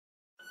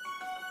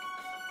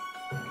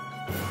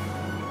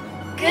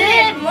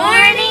Good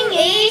morning,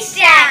 East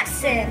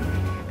Jackson.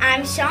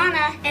 I'm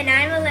Shauna. And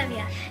I'm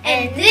Olivia.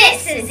 And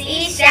this is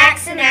East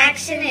Jackson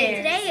Action News.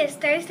 Today is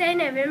Thursday,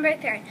 November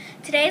 3rd.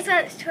 Today's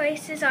lunch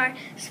choices are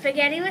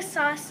spaghetti with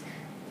sauce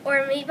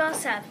or meatball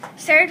sub,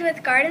 served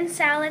with garden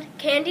salad,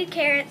 candied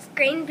carrots,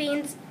 green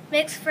beans,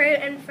 mixed fruit,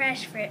 and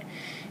fresh fruit.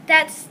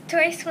 That's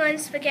choice 1,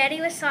 spaghetti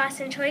with sauce,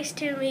 and choice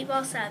 2,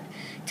 meatball sub.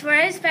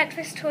 Tomorrow's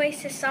breakfast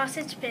choice is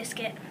sausage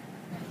biscuit.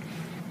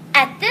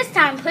 At this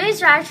time,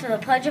 please rise for the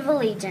Pledge of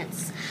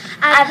Allegiance.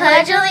 I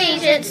pledge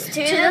allegiance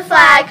to the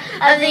flag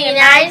of the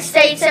United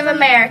States of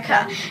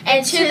America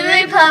and to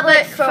the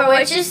republic for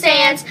which it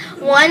stands,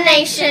 one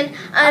nation,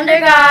 under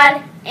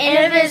God,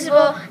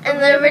 indivisible, and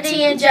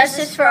liberty and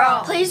justice for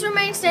all. Please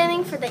remain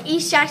standing for the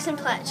East Jackson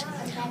Pledge.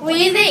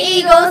 We, the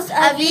Eagles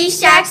of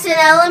East Jackson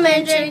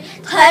Elementary,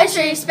 pledge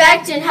to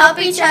respect and help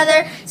each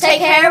other, take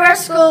care of our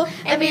school,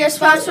 and be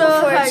responsible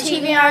for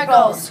achieving our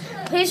goals.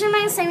 Please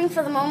remain standing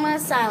for the moment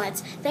of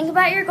silence. Think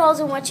about your goals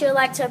and what you would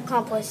like to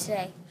accomplish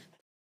today.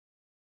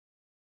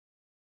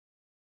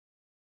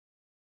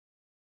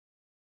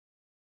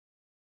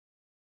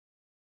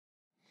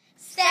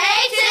 Stay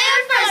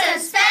tuned for some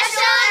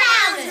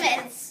special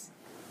announcements.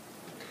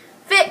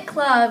 Fit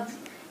Club,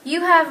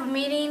 you have a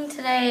meeting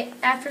today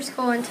after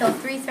school until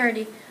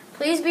 3:30.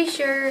 Please be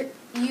sure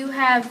you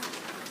have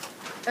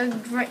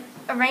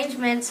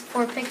arrangements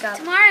for pickup.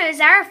 Tomorrow is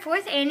our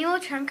 4th annual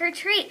trunk or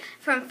treat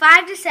from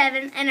 5 to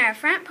 7 in our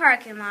front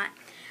parking lot.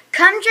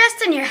 Come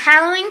dressed in your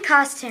Halloween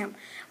costume.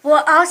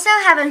 We'll also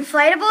have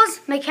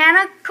inflatables,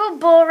 mechanical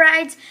bull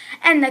rides,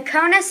 and the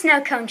Kona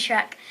snow cone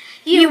truck.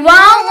 You won't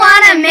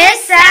want to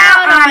miss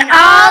out on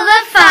all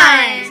the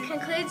fun! This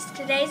concludes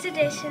today's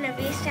edition of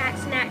East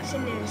Jackson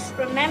Action News.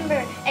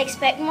 Remember,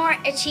 expect more,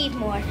 achieve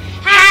more.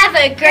 Have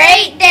a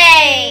great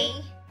day!